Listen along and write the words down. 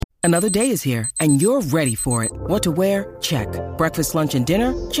Another day is here, and you're ready for it. What to wear? Check. Breakfast, lunch, and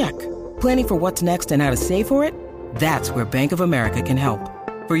dinner? Check. Planning for what's next and how to save for it? That's where Bank of America can help.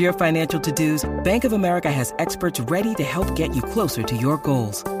 For your financial to-dos, Bank of America has experts ready to help get you closer to your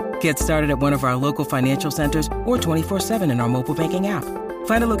goals. Get started at one of our local financial centers or 24/7 in our mobile banking app.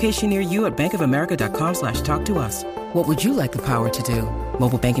 Find a location near you at bankofamerica.com/talktous. What would you like the power to do?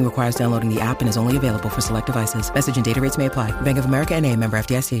 Mobile banking requires downloading the app and is only available for select devices. Message and data rates may apply. Bank of America N.A., member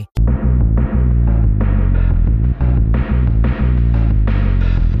FDIC.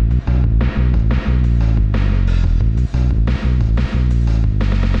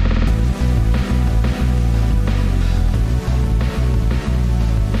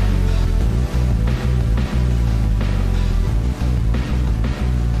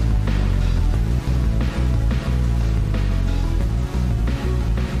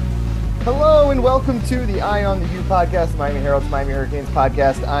 Hello and welcome to the Eye on the U podcast, Miami Herald's Miami Hurricanes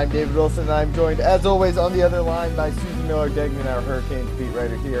podcast. I'm David Wilson, and I'm joined, as always, on the other line by Susan Miller-Degnan, our Hurricanes beat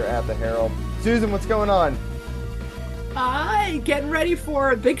writer here at the Herald. Susan, what's going on? Hi, getting ready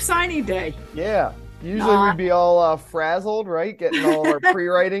for a big signing day. Yeah, usually we'd be all frazzled, right? Getting all our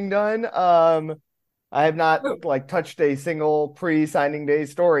pre-writing done. I have not touched a single pre-signing day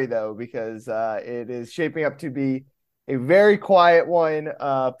story though, because it is shaping up to be a very quiet one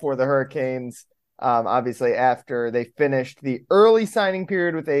for the Hurricanes. Obviously, after they finished the early signing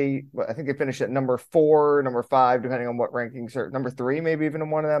period with I think they finished at number 4, number 5, depending on what rankings, or number 3, maybe even in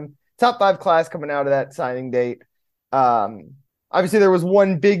one of them. Top 5 class coming out of that signing date. Obviously, there was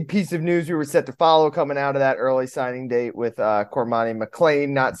one big piece of news we were set to follow coming out of that early signing date with Cormani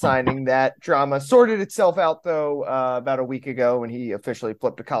McLean not signing. That drama sorted itself out, though, about a week ago when he officially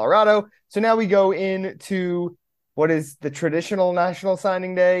flipped to Colorado. So now we go into what is the traditional National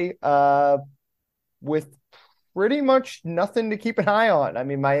Signing Day with pretty much nothing to keep an eye on. I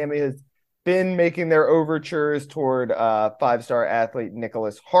mean, Miami has been making their overtures toward 5-star athlete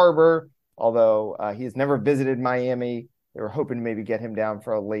Nicholas Harbor, although he has never visited Miami. They were hoping to maybe get him down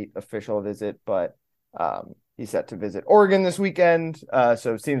for a late official visit, but he's set to visit Oregon this weekend.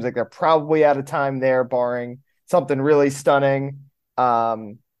 So it seems like they're probably out of time there, barring something really stunning.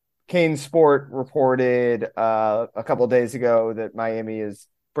 Kane Sport reported a couple of days ago that Miami is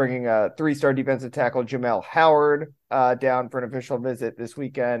bringing a 3-star defensive tackle, Jamel Howard, down for an official visit this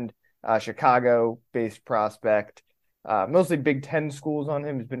weekend. Chicago-based prospect. Mostly Big Ten schools on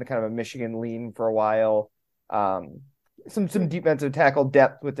him. He's been kind of a Michigan lean for a while. Some defensive tackle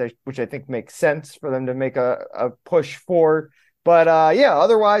depth, which I think makes sense for them to make a push for. But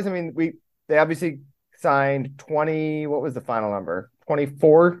otherwise, I mean, they obviously signed 20. What was the final number?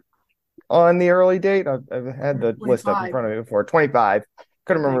 24 on the early date. I've had the 25 list up in front of me before. 25.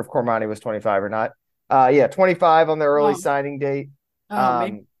 Couldn't remember if Cormani was 25 or not. 25 on the early signing date. Now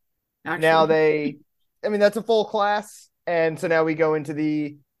that's a full class. And so now we go into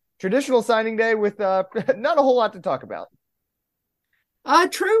the traditional signing day with not a whole lot to talk about.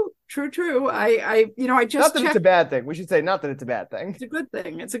 True. I just not that it's a bad thing. We should say not that it's a bad thing. It's a good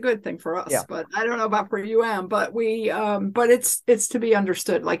thing. It's a good thing for us, but I don't know about for UM. But but it's to be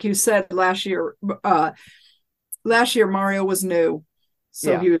understood. Like you said, last year Mario was new,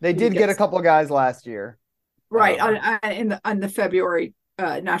 so they did get a couple of guys last year, right? On the February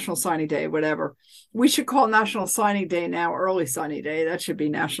National Signing Day, whatever. We should call National Signing Day now early signing day. That should be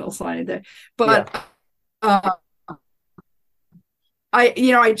National Signing Day, but.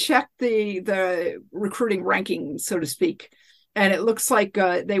 I checked the recruiting ranking, so to speak, and it looks like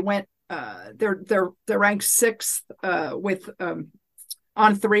they went they're ranked 6th with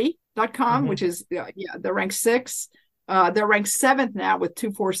on3.com, which is they're ranked 6th. They're ranked 7th now with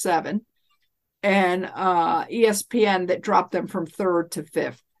 247, and ESPN that dropped them from 3rd to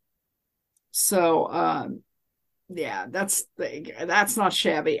 5th. So that's not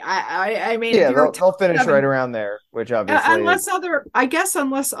shabby. I mean, they'll finish right around there, which obviously unless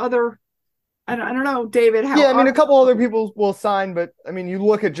other, I don't know, David. A couple other people will sign, but I mean, you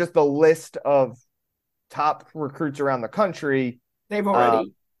look at just the list of top recruits around the country. They've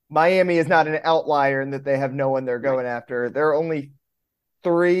already. Miami is not an outlier in that they have no one they're going after. There are only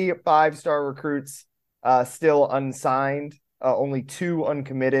 3 5-star recruits still unsigned. Only 2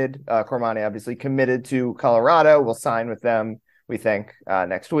 uncommitted. Cormani obviously committed to Colorado. We'll sign with them, we think,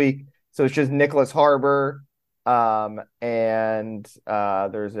 next week. So it's just Nicholas Harbor, and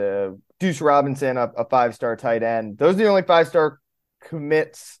there's a Deuce Robinson, a 5-star tight end. Those are the only 5-star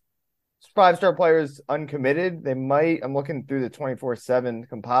commits. 5-star players uncommitted. They might. I'm looking through the 24/7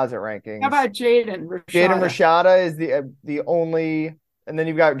 composite rankings. How about Jaden Rashada? Jaden Rashada is the only, and then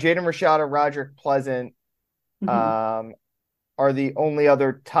you've got Jaden Rashada, Roderick Pleasant. are the only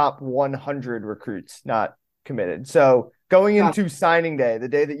other top 100 recruits not committed. So going into signing day, the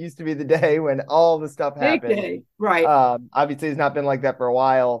day that used to be the day when all the stuff happened, big day, right? Obviously it's not been like that for a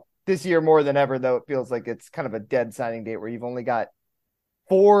while. This year more than ever, though, it feels like it's kind of a dead signing date where you've only got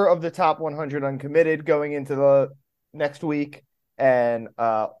 4 of the top 100 uncommitted going into the next week, and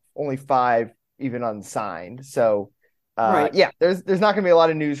only 5 even unsigned. So Right. yeah, there's not going to be a lot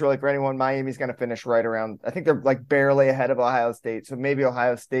of news really for anyone. Miami's going to finish right around, I think they're like barely ahead of Ohio State. So maybe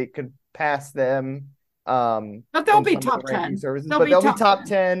Ohio State could pass them. But they'll be top 10. They'll be top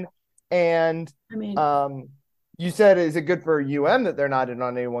 10. And I mean, you said, is it good for UM that they're not in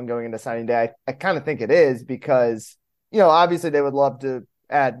on anyone going into signing day? I kind of think it is, because, obviously they would love to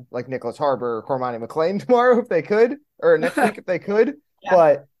add like Nicholas Harbor or Cormani McClain tomorrow if they could, or next week if they could.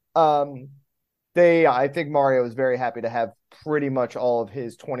 Yeah. But I think Mario is very happy to have pretty much all of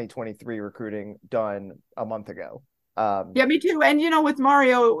his 2023 recruiting done a month ago. Yeah, me too. And with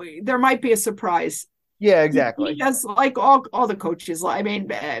Mario, there might be a surprise. Yeah, exactly. He does, like all the coaches. I mean,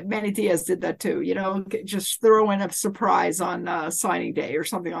 Manny Diaz did that too. Just throw in a surprise on signing day or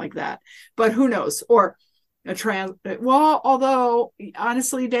something like that. But who knows? Or although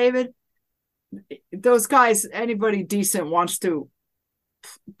honestly, David, those guys, anybody decent wants to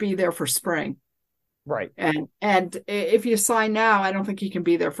be there for spring. Right. And if you sign now, I don't think he can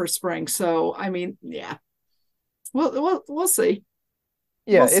be there for spring. So, I mean, yeah, we'll see.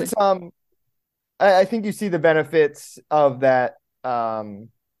 Yeah, it's I think you see the benefits of that, the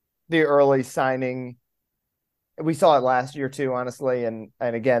early signing. We saw it last year too, honestly, and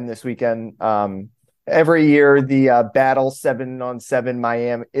again this weekend. Every year the Battle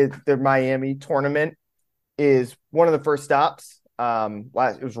 7-on-7 the Miami tournament is one of the first stops.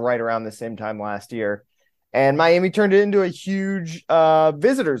 It was right around the same time last year, and Miami turned it into a huge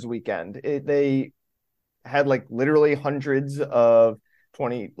visitors weekend. They had like literally hundreds of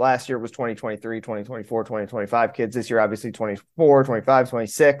last year was 2023, 2024, 2025 kids. This year, obviously 24, 25,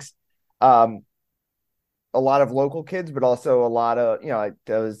 26. A lot of local kids, but also a lot of, I'm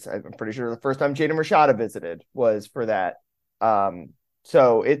pretty sure the first time Jaden Rashada visited was for that.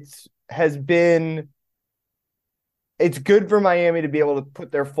 So it's good for Miami to be able to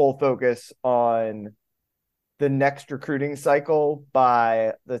put their full focus on the next recruiting cycle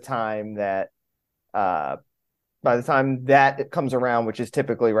by the time that it comes around, which is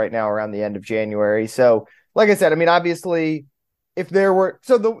typically right now around the end of January. So, like I said, I mean, obviously,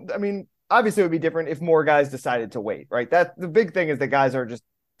 obviously it would be different if more guys decided to wait, right? That the big thing is that guys are just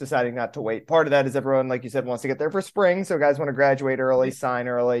deciding not to wait. Part of that is everyone, like you said, wants to get there for spring. So guys want to graduate early, sign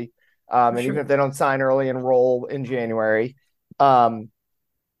early. And even if they don't sign early, enroll in January. And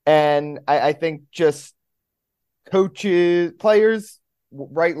I think just players,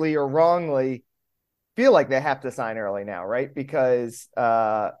 rightly or wrongly, feel like they have to sign early now, right? Because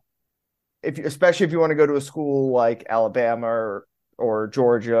especially if you want to go to a school like Alabama or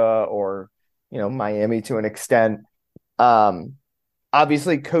Georgia or Miami to an extent,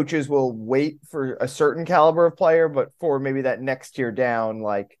 obviously coaches will wait for a certain caliber of player, but for maybe that next year down,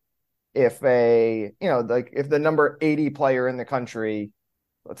 like if if the number 80 player in the country,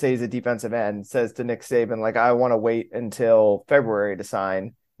 let's say he's a defensive end, says to Nick Saban, like, I want to wait until February to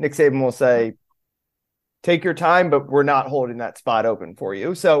sign, Nick Saban will say, take your time, but we're not holding that spot open for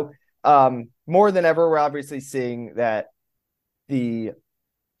you. So more than ever, we're obviously seeing that the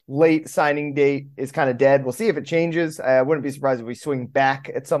late signing date is kind of dead. We'll see if it changes. I wouldn't be surprised if we swing back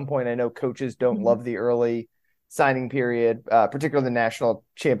at some point. I know coaches don't love the early signing period, particularly the national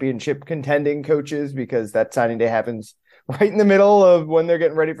championship contending coaches, because that signing day happens right in the middle of when they're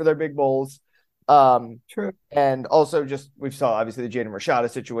getting ready for their big bowls. True. And also we saw obviously the Jaden Rashada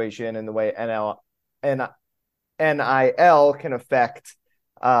situation and the way NIL can affect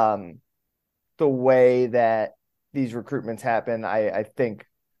the way that these recruitments happen. I think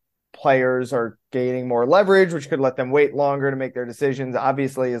players are gaining more leverage, which could let them wait longer to make their decisions.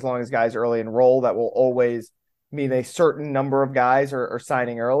 Obviously, as long as guys early enroll, that will always mean a certain number of guys are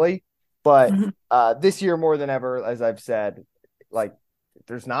signing early. But this year, more than ever, as I've said, like,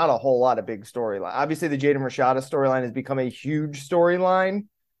 there's not a whole lot of big storyline. Obviously, the Jaden Rashada storyline has become a huge storyline.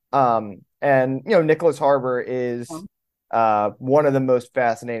 And, Nicholas Harbor is one of the most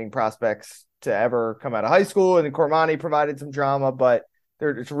fascinating prospects to ever come out of high school. And Cormani provided some drama, but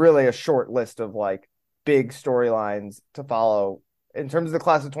it's really a short list of like big storylines to follow in terms of the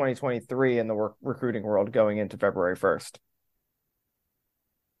class of 2023 in the recruiting world going into February 1st.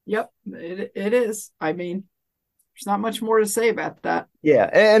 Yep, it is. I mean, there's not much more to say about that. Yeah,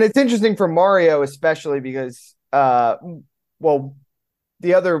 and it's interesting for Mario, especially because, the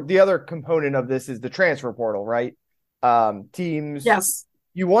other component of this is the transfer portal, right? Teams, Yes.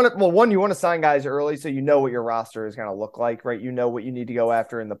 you want to, well, one, you want to sign guys early so you know what your roster is going to look like, right? You know what you need to go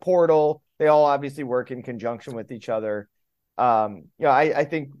after in the portal. They all obviously work in conjunction with each other. I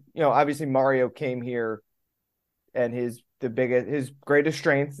think, obviously Mario came here and his greatest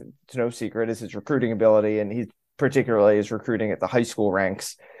strength, it's no secret, is his recruiting ability. And he's particularly is recruiting at the high school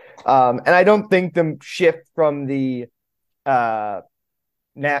ranks. And I don't think the shift from the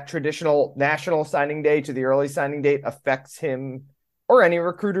traditional national signing day to the early signing date affects him or any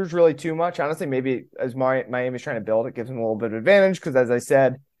recruiters really too much. Honestly, maybe as Miami's trying to build, it gives them a little bit of advantage because, as I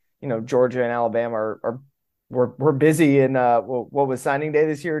said, Georgia and Alabama we're busy in what was signing day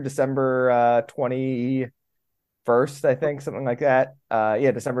this year, December 21st, I think, something like that.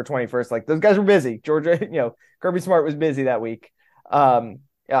 December 21st. Like those guys were busy. Georgia, Kirby Smart was busy that week. But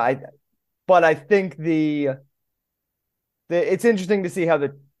I think it's interesting to see how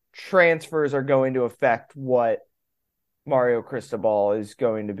the transfers are going to affect what Mario Cristobal is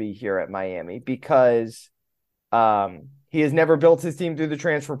going to be here at Miami, because he has never built his team through the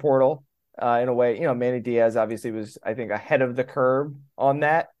transfer portal in a way. Manny Diaz obviously was, I think, ahead of the curve on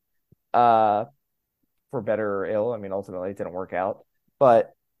that, for better or ill. I mean, ultimately it didn't work out,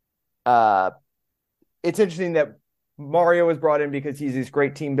 but it's interesting that Mario was brought in because he's this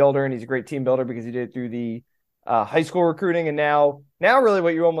great team builder, and he's a great team builder because he did it through the high school recruiting. And now really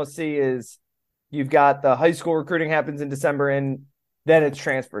what you almost see is you've got the high school recruiting happens in December, and then it's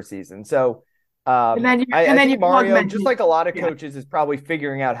transfer season. So I think Mario, just like a lot of coaches, is probably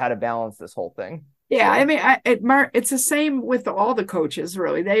figuring out how to balance this whole thing. Yeah, I mean, it's the same with all the coaches,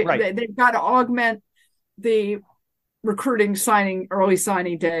 really. They've got to augment the recruiting early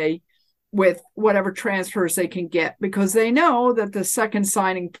signing day with whatever transfers they can get, because they know that the second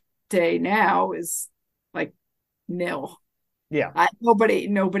signing day now is like nil. Yeah.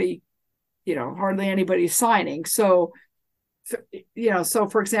 Nobody, hardly anybody's signing. So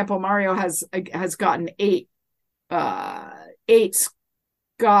for example, Mario has gotten eight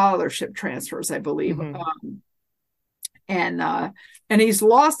scholarship transfers, I believe. Mm-hmm. And he's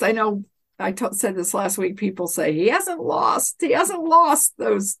lost. I know I said this last week. People say he hasn't lost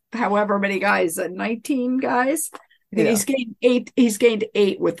those however many guys, 19 guys. Yeah. He's gained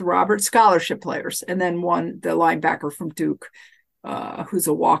eight with Robert scholarship players, and then the linebacker from Duke, who's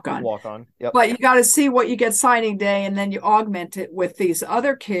a walk-on. Yep. But you got to see what you get signing day, and then you augment it with these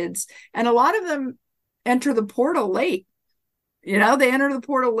other kids. And a lot of them enter the portal late. They enter the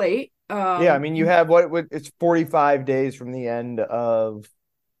portal late. I mean, you have it's 45 days from the end of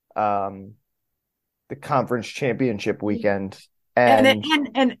the conference championship weekend,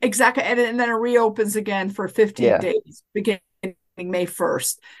 and exactly, and then it reopens again for 15 days beginning May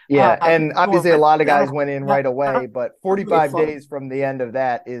 1st. And obviously a lot of guys went in right away, but 45 days from the end of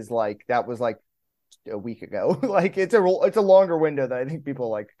that was like a week ago. Like it's a longer window than I think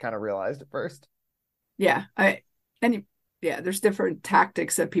people kind of realized at first. There's different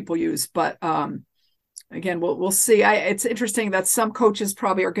tactics that people use, but again, we'll see. It's interesting that some coaches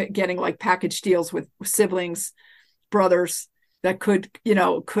probably are getting like package deals with siblings, brothers, that could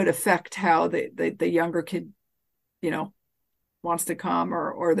affect how the younger kid, wants to come,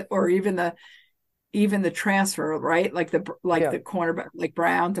 or even the transfer, right? Like the cornerback, like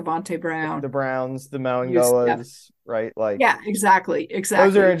Devontae Brown, the Browns, the Mauangoas, right? Exactly.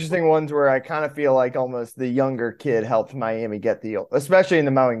 Those are interesting ones where I kind of feel like almost the younger kid helped Miami get especially in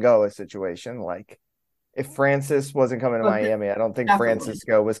the Mauangoa situation. Like if Francis wasn't coming to Miami, I don't think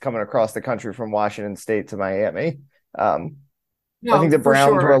Francisco was coming across the country from Washington State to Miami. I think the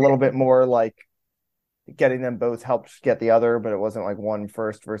Browns were a little bit more like getting them both helped get the other, but it wasn't like one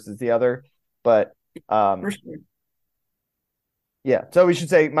first versus the other. But for sure. Yeah, so we should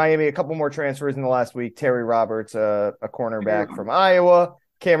say Miami, a couple more transfers in the last week. Terry Roberts, a cornerback from Iowa.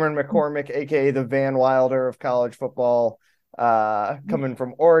 Cameron McCormick, a.k.a. the Van Wilder of college football, coming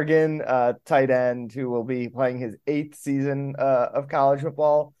from Oregon, tight end who will be playing his 8th season of college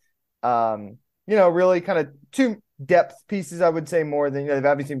football. Really kind of two depth pieces, I would say, more than they've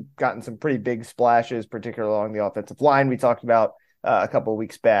obviously gotten some pretty big splashes, particularly along the offensive line. We talked about a couple of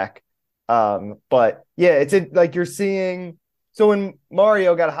weeks back. But yeah, it's like you're seeing. So when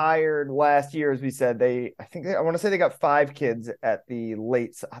Mario got hired last year, as we said, I want to say they got 5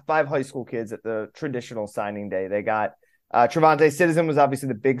 high school kids at the traditional signing day. They got Trevante Citizen was obviously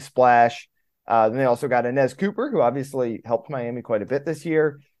the big splash. Then they also got Inez Cooper, who obviously helped Miami quite a bit this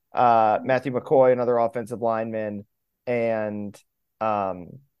year. Matthew McCoy, another offensive lineman, and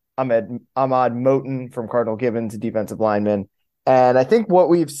Ahmad Moten from Cardinal Gibbons, a defensive lineman. And I think what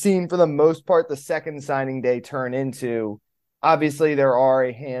we've seen for the most part, the second signing day turn into, obviously there are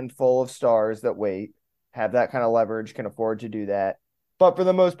a handful of stars that wait. have that kind of leverage, can afford to do that. But for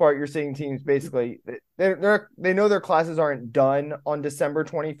the most part, you're seeing teams basically they know their classes aren't done on December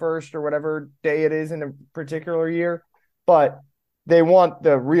 21st or whatever day it is in a particular year, but they want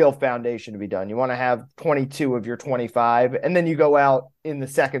the real foundation to be done. You want to have 22 of your 25, and then you go out in the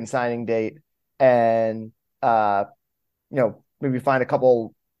second signing date and maybe find a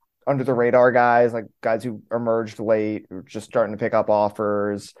couple under the radar guys, like guys who emerged late, who are just starting to pick up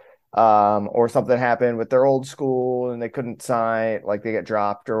offers, or something happened with their old school and they couldn't sign, like they get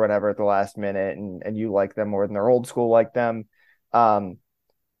dropped or whatever at the last minute, and you like them more than their old school like them.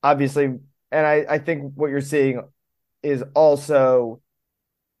 Obviously, and I think what you're seeing is also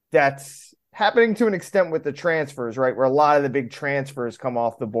that's happening to an extent with the transfers, right? Where a lot of the big transfers come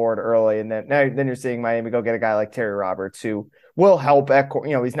off the board early, and then you're seeing Miami go get a guy like Terry Roberts, who will help at,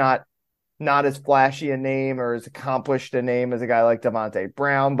 he's not as flashy a name or as accomplished a name as a guy like Devontae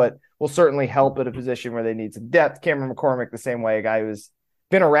Brown, but will certainly help at a position where they need some depth. Cameron McCormick, the same way, a guy who's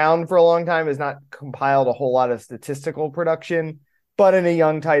been around for a long time, has not compiled a whole lot of statistical production, but in a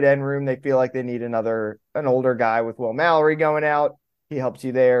young tight end room, they feel like they need an older guy with Will Mallory going out. He helps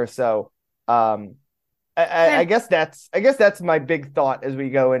you there. So I guess that's my big thought as we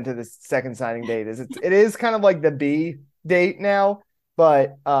go into this second signing date. It is kind of like the B date now,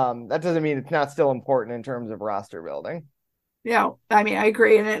 but that doesn't mean it's not still important in terms of roster building. Yeah, I mean, I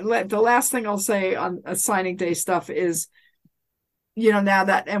agree. And the last thing I'll say on a signing day stuff is, now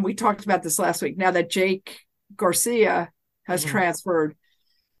that, and we talked about this last week, now that Jake Garcia has transferred,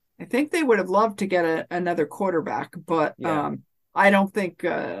 I think they would have loved to get another quarterback, but I don't think,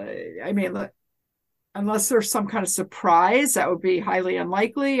 unless there's some kind of surprise, that would be highly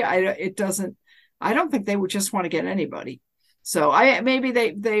unlikely. I don't think they would just want to get anybody. So maybe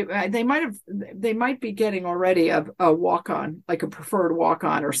they might be getting already a walk-on, like a preferred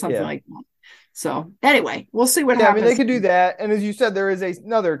walk-on or something like that. So anyway, we'll see what happens. I mean, they could do that. And as you said, there is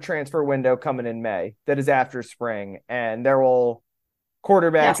another transfer window coming in May that is after spring, and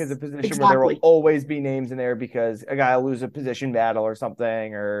quarterback is a position where there will always be names in there because a guy will lose a position battle or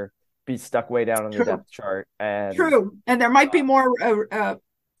something, or be stuck way down on the depth chart. And true. And there might be more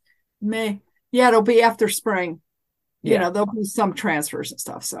May. Yeah, it'll be after spring. There'll be some transfers and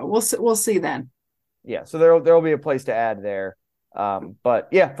stuff. So we'll see then. Yeah. So there'll be a place to add there. But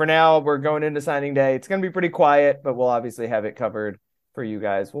yeah, for now we're going into signing day. It's going to be pretty quiet, but we'll obviously have it covered for you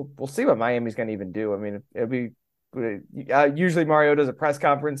guys. We'll see what Miami's going to even do. I mean, it'll be usually Mario does a press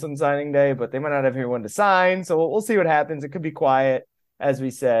conference on signing day, but they might not have anyone to sign. So we'll see what happens. It could be quiet, as we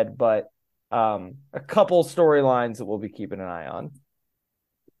said, but a couple storylines that we'll be keeping an eye on.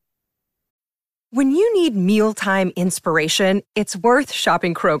 When you need mealtime inspiration, it's worth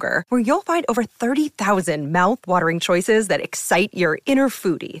shopping Kroger, where you'll find over 30,000 mouth-watering choices that excite your inner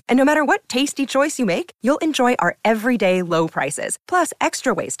foodie. And no matter what tasty choice you make, you'll enjoy our everyday low prices, plus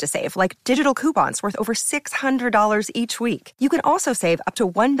extra ways to save, like digital coupons worth over $600 each week. You can also save up to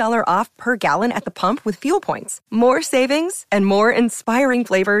 $1 off per gallon at the pump with fuel points. More savings and more inspiring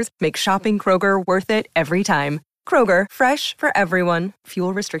flavors make shopping Kroger worth it every time. Kroger, fresh for everyone.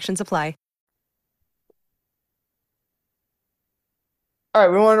 Fuel restrictions apply. All right,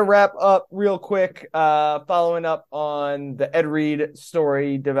 we want to wrap up real quick, following up on the Ed Reed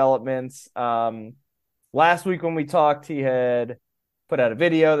story developments. Last week when we talked, he had put out a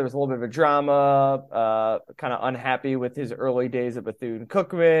video. There was a little bit of a drama, kind of unhappy with his early days at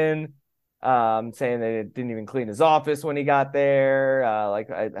Bethune-Cookman, saying they didn't even clean his office when he got there. I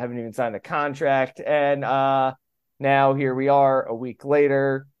haven't even signed the contract. And now here we are a week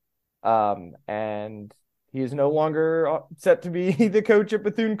later, and he is no longer set to be the coach at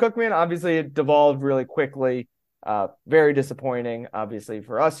Bethune-Cookman. Obviously, it devolved really quickly. Very disappointing, obviously,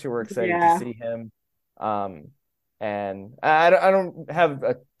 for us who were excited to see him. And I don't have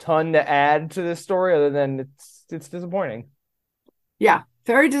a ton to add to this story other than it's disappointing. Yeah,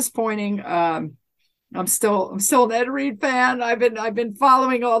 very disappointing. I'm still an Ed Reed fan. I've been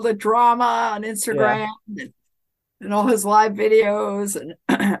following all the drama on Instagram and all his live videos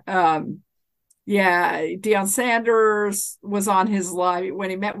and Deion Sanders was on his live when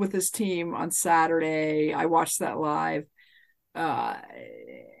he met with his team on Saturday. I watched that live,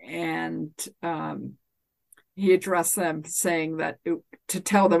 and he addressed them saying that to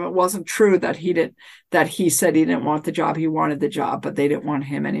tell them it wasn't true that he said he didn't want the job. He wanted the job, but they didn't want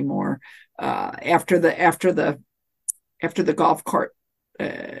him anymore. After the golf cart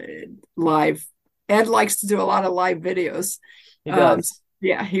live, Ed likes to do a lot of live videos. He does.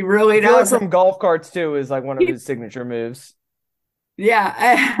 Yeah, he really does. From golf carts too is like one of his signature moves.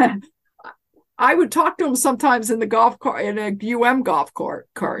 Yeah, I would talk to him sometimes in the golf cart, in a golf cart.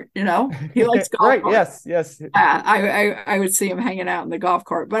 You know, he likes golf. Right? Carts. Yes. I would see him hanging out in the golf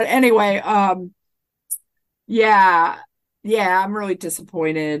cart. But anyway, yeah, I'm really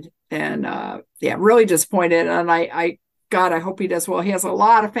disappointed, and really disappointed. And God, I hope he does well. He has a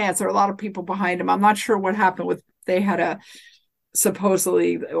lot of fans. There are a lot of people behind him. I'm not sure what happened with. They had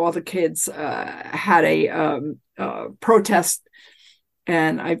supposedly all the kids had a protest,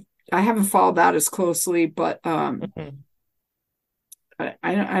 and I haven't followed that as closely, but I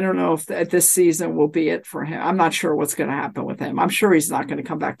don't know if this season will be it for him. I'm not sure what's going to happen with him. I'm sure he's not going to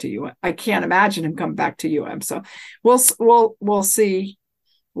come back to UM. I can't imagine him coming back to UM. So we'll see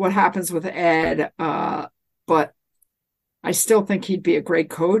what happens with Ed. But I still think he'd be a great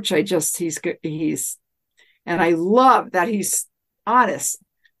coach. He's and I love that he's honest.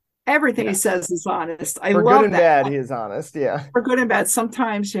 Everything he says is honest. For love good and that. bad, he is honest. Yeah. For good and bad.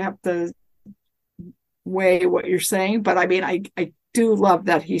 Sometimes you have to weigh what you're saying, but I mean, I do love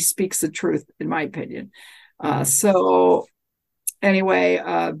that he speaks the truth, in my opinion. So anyway,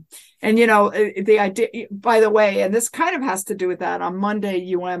 and you know, the idea, by the way, and this kind of has to do with that. On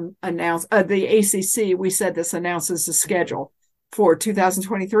Monday, UM announced, the ACC, we said this announces the schedule for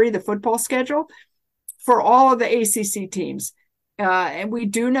 2023, the football schedule for all of the ACC teams. And we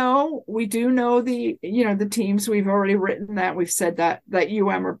do know the, you know, the teams. We've already written that. We've said that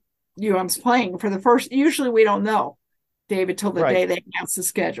UM's playing for the first. Usually we don't know, David, till the day they announce the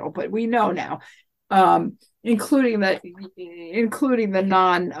schedule, but we know now, including the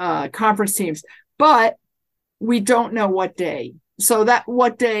non-conference teams. But we don't know what day. So that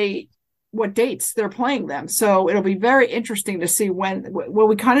what dates they're playing them. So it'll be very interesting to see when. Well,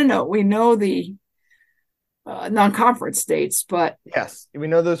 we kind of know. We know the non-conference dates, but yes, we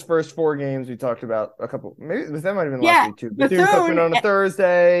know those first 4 games. We talked about a couple, maybe that might have been last week too. Bethune on a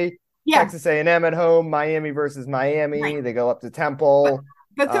Thursday, Texas A&M at home, Miami versus Miami. They go up to Temple.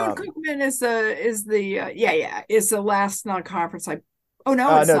 Bethune-Cookman is the last non-conference.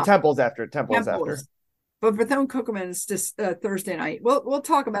 No, Temple's after. Temple's after. But Bethune-Cookman is just Thursday night. We'll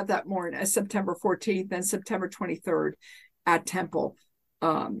talk about that more on September 14th and September 23rd at Temple,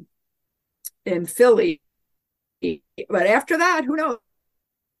 in Philly. But after that, who knows?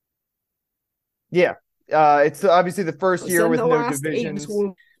 Yeah, it's obviously the first year with no divisions.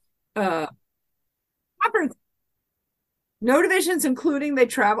 No divisions, including they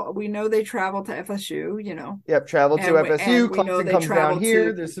travel. We know they travel to FSU. You know. Yep, travel to FSU. Clemson comes down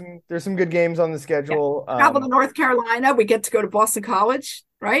here. There's some good games on the schedule. Travel to North Carolina. We get to go to Boston College,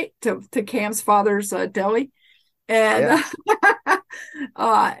 right? To Cam's father's deli, and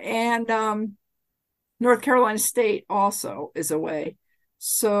and North Carolina State also is away.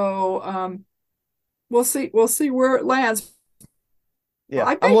 So we'll see where it lands. Yeah,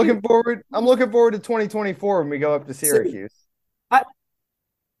 well, I'm looking forward to 2024 when we go up to Syracuse.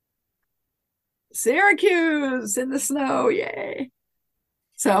 Syracuse in the snow, yay!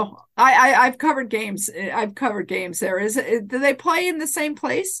 So I've covered games. There. Do they play in the same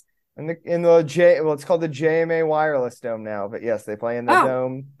place? It's called the JMA Wireless Dome now, but yes, they play in the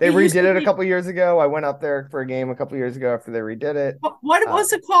dome. They redid it a couple years ago. I went up there for a game a couple years ago after they redid it. What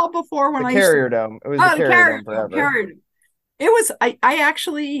was it called before? When the Carrier Dome. It was the Carrier Dome forever. It was. I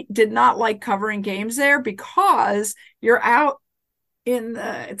actually did not like covering games there because you're out in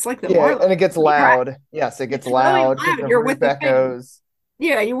the. It's like the and it gets loud. Right. Yes, it gets loud. Really loud. You're with the fans.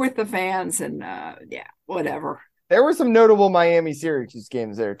 Yeah, you're with the fans, and whatever. There were some notable Miami Syracuse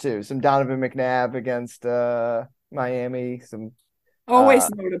games there too. Some Donovan McNabb against Miami. Some always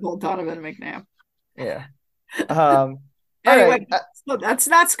notable Donovan McNabb. Yeah. Anyway, so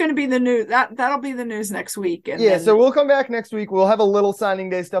that's going to be the news. That'll be the news next week. And so we'll come back next week. We'll have a little signing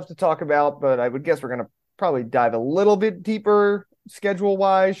day stuff to talk about, but I would guess we're going to probably dive a little bit deeper schedule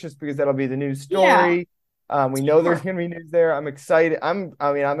wise, just because that'll be the news story. We know there's going to be news there. I'm excited.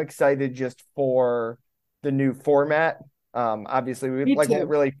 I'm excited just for the new format. Obviously we won't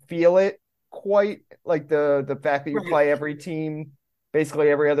really feel it quite like the fact that you play every team basically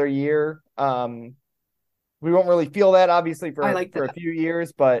every other year. We won't really feel that obviously for a few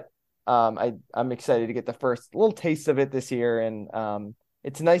years, but I'm excited to get the first little taste of it this year. And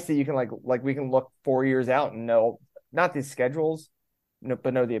it's nice that you can like we can look 4 years out and know not the schedules,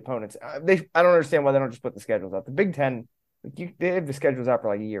 but know the opponents. I don't understand why they don't just put the schedules out. The Big Ten, they have the schedules out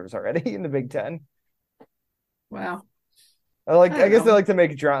for years already in the Big Ten. Wow. I guess they like to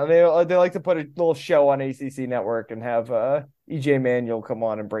make it drama. They like to put a little show on ACC Network and have EJ Manuel come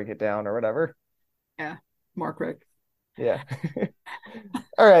on and break it down or whatever. Yeah, Mark Rick. Yeah.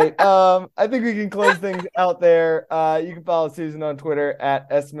 All right. I think we can close things out there. You can follow Susan on Twitter at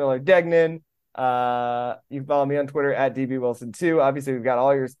 @SMillerDegnan. You can follow me on Twitter at DBWilson2. Obviously, we've got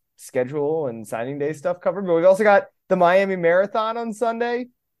all your schedule and signing day stuff covered, but we've also got the Miami Marathon on Sunday.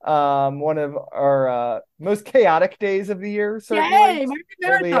 One of our most chaotic days of the year, certainly. Yay, Miami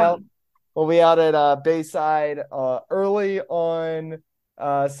Marathon. We'll be out at Bayside early on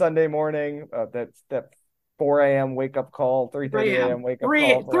Sunday morning. That's that 4 a.m. wake up call, 3:30 a.m. wake up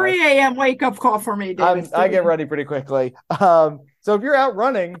call. 3 a.m. wake up call for me, David. I get ready pretty quickly. So if you're out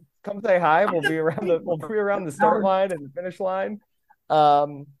running, come say hi. We'll be around the start line and the finish line.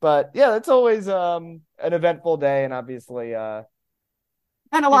 But yeah, it's always an eventful day, and obviously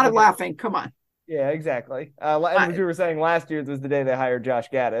and a lot of laughing. Come on. Yeah, exactly. And as we were saying, last year was the day they hired Josh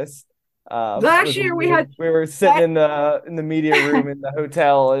Gaddis. Last year we were sitting in the media room in the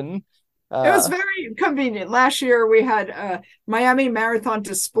hotel, and it was very convenient. Last year we had Miami Marathon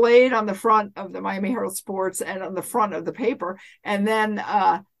displayed on the front of the Miami Herald Sports and on the front of the paper, and then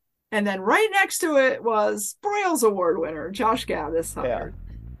right next to it was Broyles Award winner Josh Gaddis hired.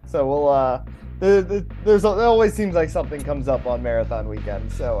 Yeah. So we'll it always seems like something comes up on marathon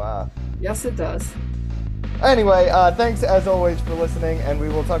weekend. So yes, it does. Anyway, thanks as always for listening, and we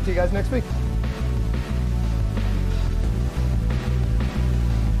will talk to you guys next week.